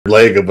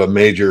leg of a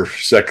major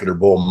secular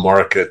bull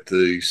market.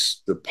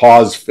 The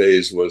pause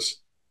phase was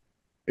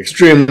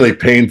extremely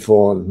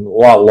painful and a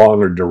lot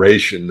longer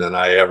duration than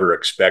I ever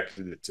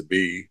expected it to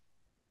be.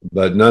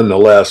 But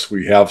nonetheless,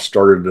 we have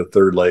started a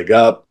third leg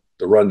up.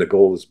 The run to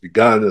gold has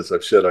begun, as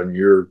I've said on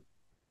your,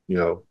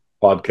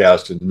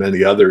 podcast and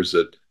many others.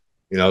 That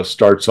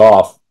starts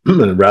off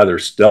rather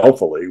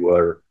stealthily,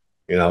 where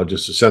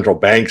just the central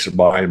banks are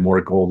buying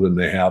more gold than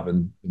they have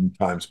in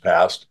times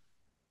past,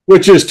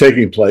 which is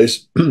taking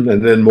place,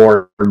 and then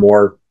more and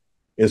more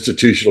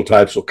institutional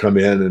types will come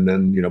in, and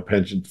then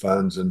pension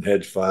funds and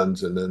hedge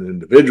funds, and then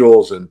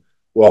individuals and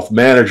wealth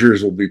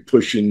managers will be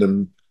pushing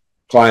them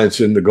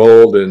clients into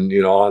gold, and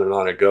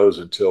on it goes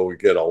until we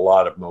get a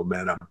lot of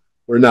momentum.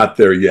 We're not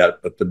there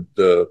yet, but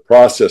the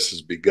process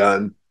has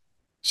begun.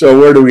 So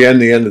where do we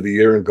end the end of the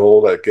year in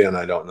gold? Again,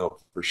 I don't know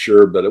for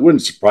sure, but it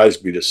wouldn't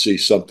surprise me to see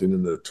something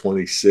in the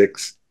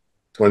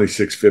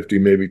 2650,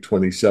 maybe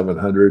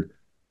 2700.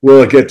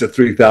 Will it get to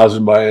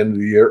 3,000 by end of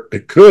the year?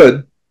 It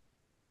could.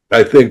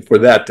 I think for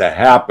that to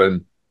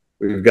happen,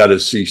 we've got to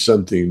see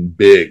something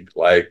big,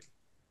 like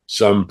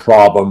some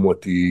problem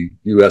with the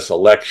U.S.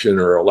 election,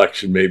 or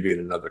election maybe in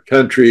another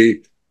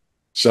country.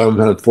 Some,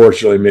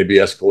 unfortunately, maybe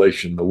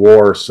escalation of the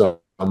war, some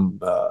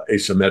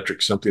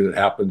asymmetric, something that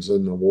happens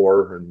in the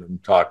war. And I'm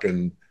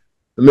talking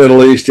the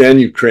Middle East and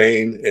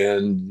Ukraine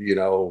and,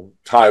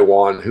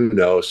 Taiwan, who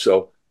knows?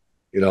 So,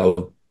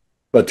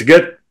 but to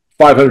get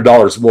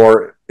 $500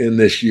 more in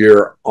this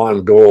year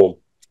on gold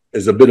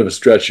is a bit of a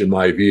stretch in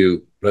my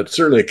view, but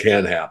certainly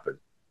can happen.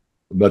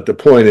 But the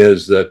point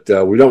is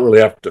that we don't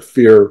really have to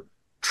fear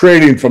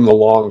trading from the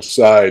long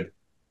side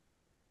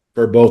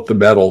for both the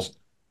metals,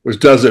 which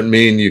doesn't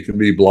mean you can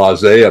be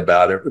blasé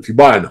about it. If you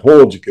buy and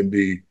hold, you can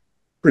be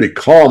pretty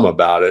calm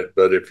about it.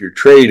 But if you're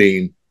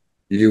trading,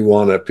 you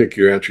want to pick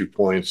your entry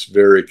points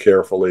very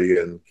carefully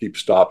and keep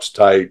stops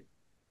tight,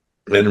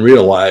 and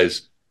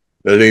realize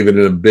that even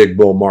in a big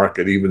bull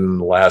market, even in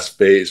the last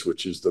phase,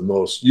 which is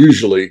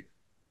usually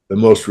the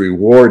most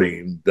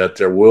rewarding, that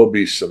there will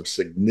be some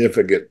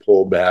significant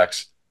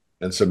pullbacks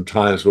and some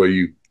times where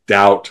you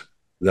doubt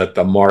that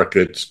the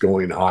market's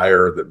going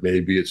higher, that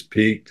maybe it's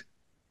peaked,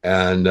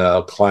 and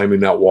climbing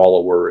that wall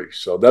of worry.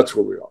 So that's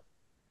where we are.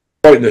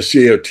 Right in the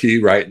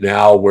COT right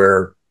now,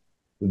 where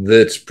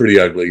it's pretty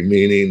ugly,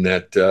 meaning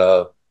that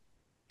the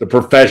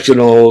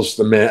professionals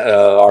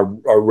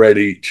are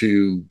ready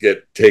to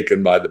get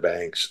taken by the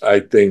banks.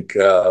 I think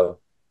the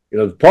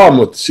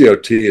problem with the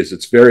COT is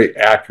it's very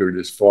accurate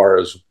as far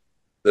as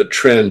the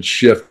trend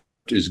shift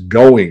is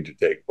going to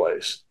take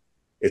place.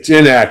 It's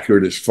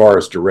inaccurate as far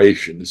as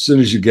duration. As soon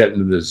as you get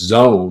into this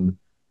zone,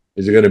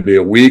 is it going to be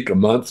a week, a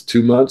month,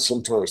 2 months,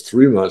 sometimes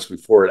 3 months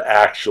before it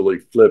actually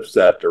flips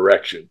that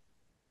direction?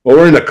 Well,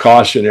 we're in a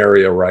caution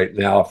area right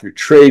now. If you're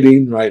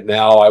trading right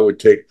now, I would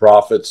take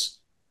profits,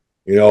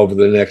 over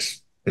the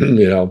next,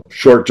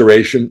 short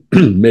duration,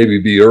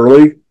 maybe be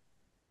early.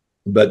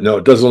 But no,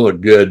 it doesn't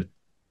look good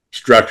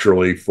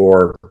structurally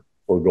for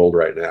gold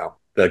right now.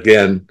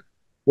 Again,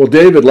 well,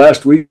 David,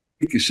 last week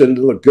you said it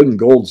looked good in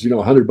gold's,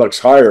 $100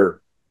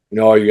 higher.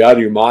 Are you out of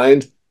your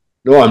mind?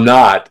 No, I'm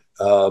not.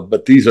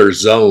 But these are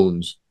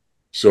zones.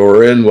 So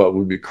we're in what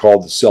would be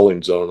called the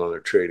selling zone on a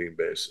trading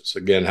basis.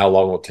 Again, how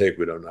long it will take,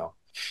 we don't know.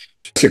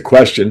 It's a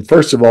question.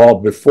 First of all,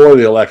 before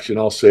the election,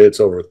 I'll say it's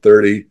over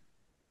 30.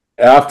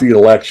 After the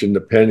election,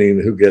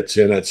 depending who gets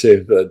in, I'd say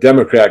if the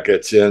Democrat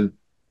gets in,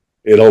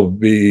 it'll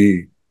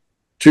be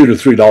 $2 to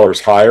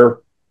 $3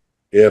 higher.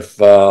 If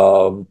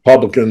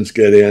Republicans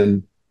get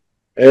in,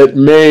 it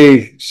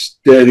may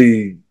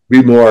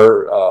be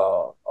more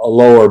a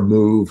lower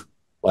move,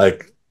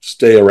 like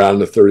stay around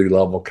the 30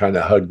 level, kind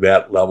of hug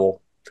that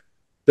level.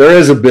 There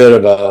is a bit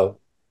of a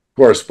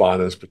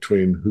correspondence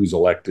between who's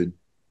elected.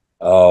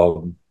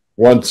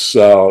 Once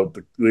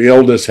the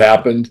illness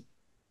happened,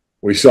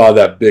 we saw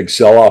that big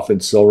sell-off in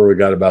silver. We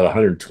got about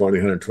 120,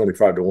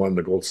 125 to 1,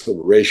 the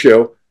gold-silver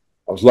ratio.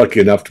 I was lucky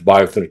enough to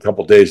buy within a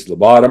couple of days of the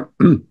bottom.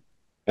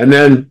 And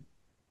then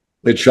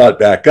it shot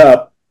back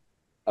up.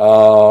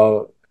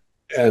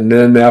 And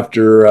then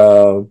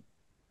after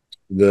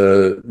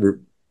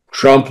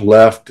Trump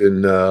left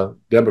and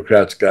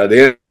Democrats got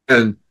in,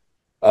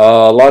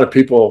 a lot of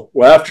people,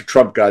 well, after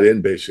Trump got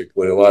in,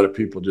 basically, a lot of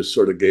people just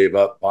sort of gave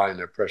up buying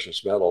their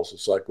precious metals.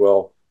 It's like,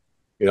 well,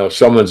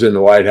 someone's in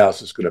the White House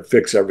that's going to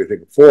fix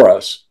everything for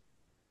us.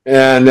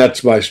 And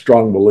that's my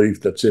strong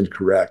belief that's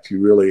incorrect.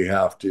 You really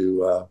have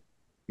to,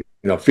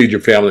 feed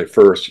your family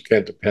first. You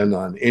can't depend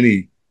on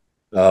any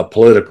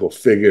political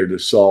figure to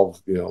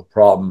solve,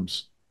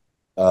 problems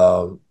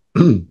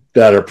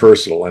that are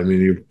personal. I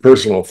mean, your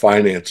personal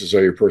finances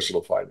are your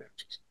personal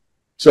finances.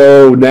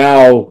 So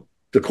now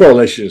the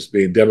correlation is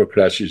being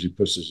Democrats usually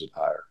pushes it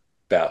higher,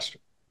 faster.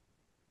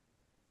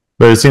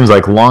 But it seems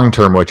like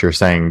long-term, what you're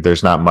saying,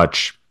 there's not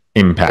much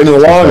impact. In the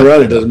long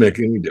run, it doesn't make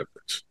any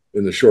difference.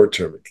 In the short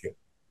term, it can't.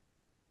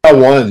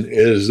 One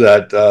is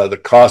that the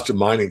cost of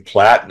mining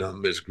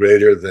platinum is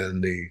greater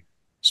than the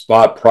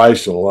spot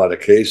price in a lot of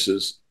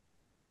cases.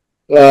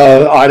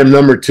 Item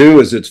number two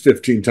is it's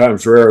 15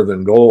 times rarer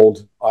than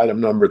gold.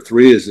 Item number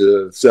three is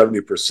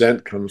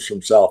 70% comes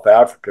from South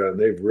Africa, and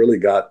they've really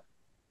got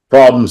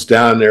problems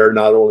down there,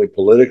 not only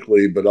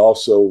politically, but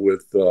also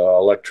with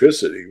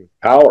electricity,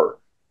 power.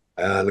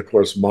 And of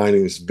course,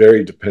 mining is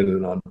very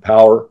dependent on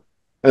power.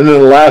 And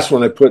then the last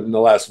one I put in the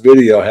last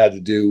video had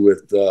to do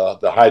with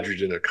the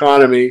hydrogen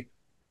economy.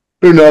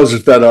 Who knows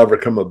if that'll ever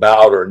come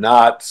about or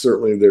not?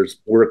 Certainly, there's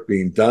work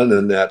being done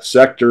in that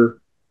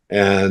sector,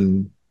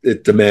 and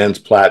it demands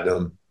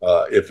platinum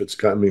if it's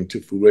coming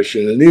to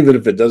fruition. And even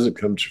if it doesn't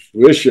come to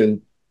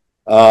fruition,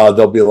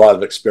 there'll be a lot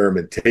of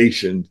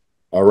experimentation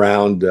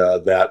around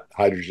that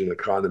hydrogen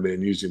economy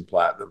and using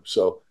platinum.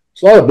 So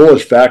it's a lot of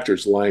bullish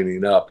factors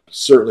lining up. It's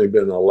certainly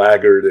been a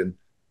laggard.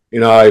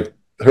 And, I've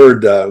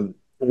heard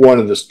one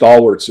of the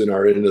stalwarts in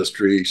our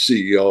industry,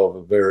 CEO of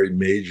a very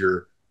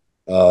major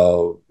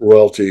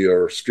royalty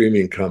or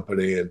streaming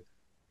company. And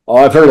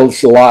I've heard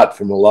this a lot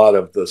from a lot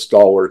of the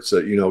stalwarts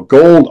that,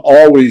 gold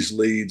always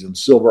leads and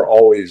silver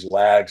always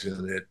lags,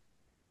 and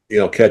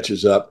it,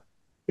 catches up.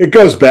 It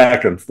goes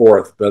back and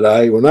forth. But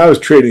when I was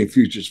trading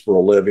futures for a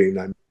living,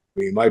 I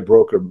mean, my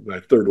broker, my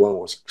third one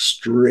was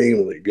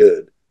extremely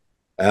good.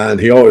 And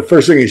the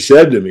first thing he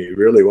said to me,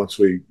 really, once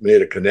we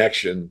made a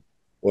connection,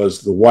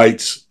 was the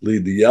whites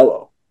lead the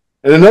yellow.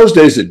 And in those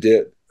days, it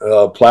did.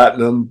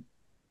 Platinum,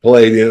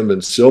 palladium,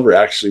 and silver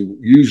actually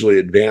usually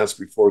advanced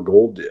before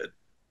gold did.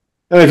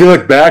 And if you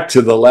look back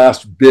to the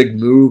last big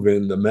move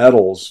in the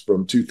metals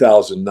from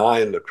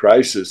 2009, the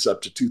crisis,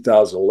 up to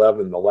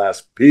 2011, the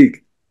last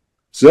peak,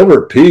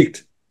 silver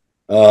peaked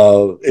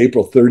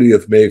April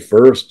 30th, May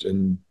 1st,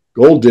 and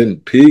gold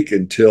didn't peak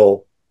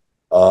until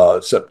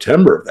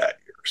September of that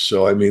year.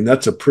 So, I mean,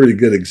 that's a pretty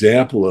good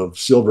example of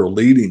silver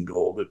leading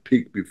gold. It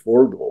peaked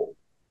before gold.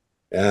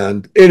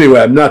 And anyway,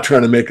 I'm not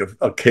trying to make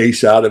a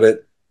case out of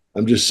it.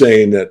 I'm just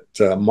saying that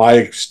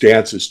my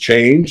stance has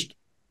changed.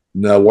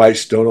 The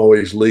whites don't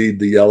always lead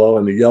the yellow,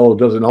 and the yellow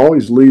doesn't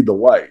always lead the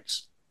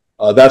whites.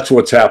 That's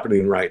what's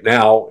happening right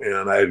now,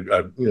 and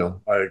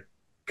I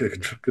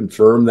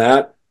confirm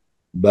that.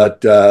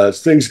 But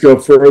as things go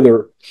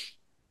further,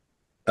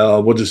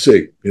 we'll just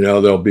see.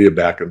 There'll be a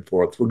back and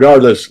forth.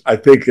 Regardless, I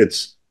think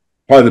it's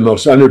probably the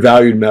most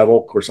undervalued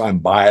metal. Of course, I'm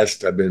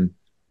biased. I've been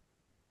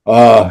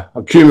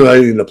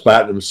accumulating the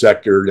platinum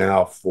sector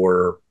now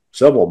for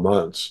several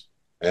months,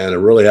 and it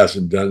really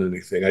hasn't done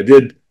anything. I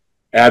did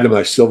add to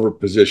my silver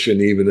position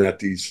even at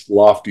these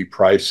lofty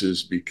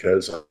prices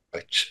because I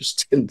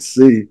just didn't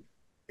see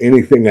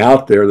anything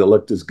out there that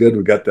looked as good.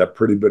 We got that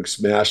pretty big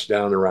smash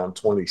down around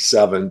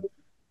 27.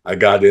 I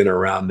got in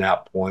around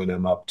that point.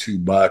 I'm up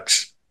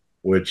 $2,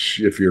 which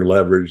if you're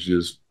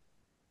leveraged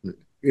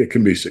it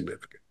can be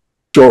significant.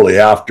 Shortly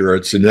after,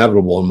 it's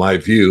inevitable in my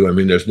view. I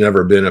mean, there's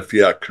never been a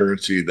fiat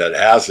currency that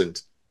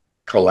hasn't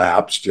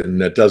collapsed, and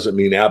that doesn't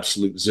mean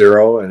absolute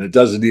zero, and it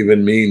doesn't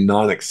even mean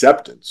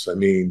non-acceptance. I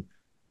mean,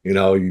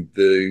 in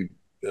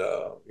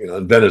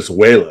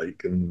Venezuela, you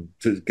can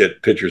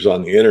get pictures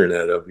on the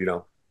internet of,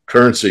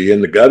 currency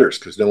in the gutters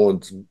because no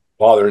one's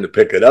bothering to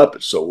pick it up.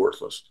 It's so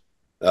worthless.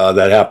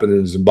 That happened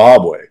in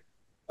Zimbabwe.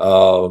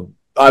 I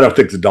don't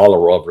think the dollar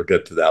will ever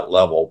get to that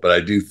level, but I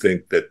do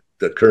think that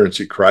the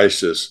currency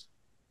crisis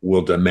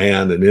will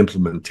demand an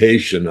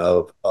implementation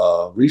of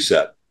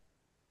reset.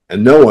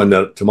 And no one,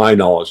 to my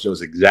knowledge,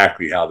 knows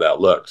exactly how that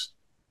looks.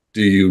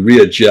 Do you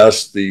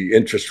readjust the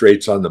interest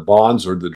rates on the bonds or the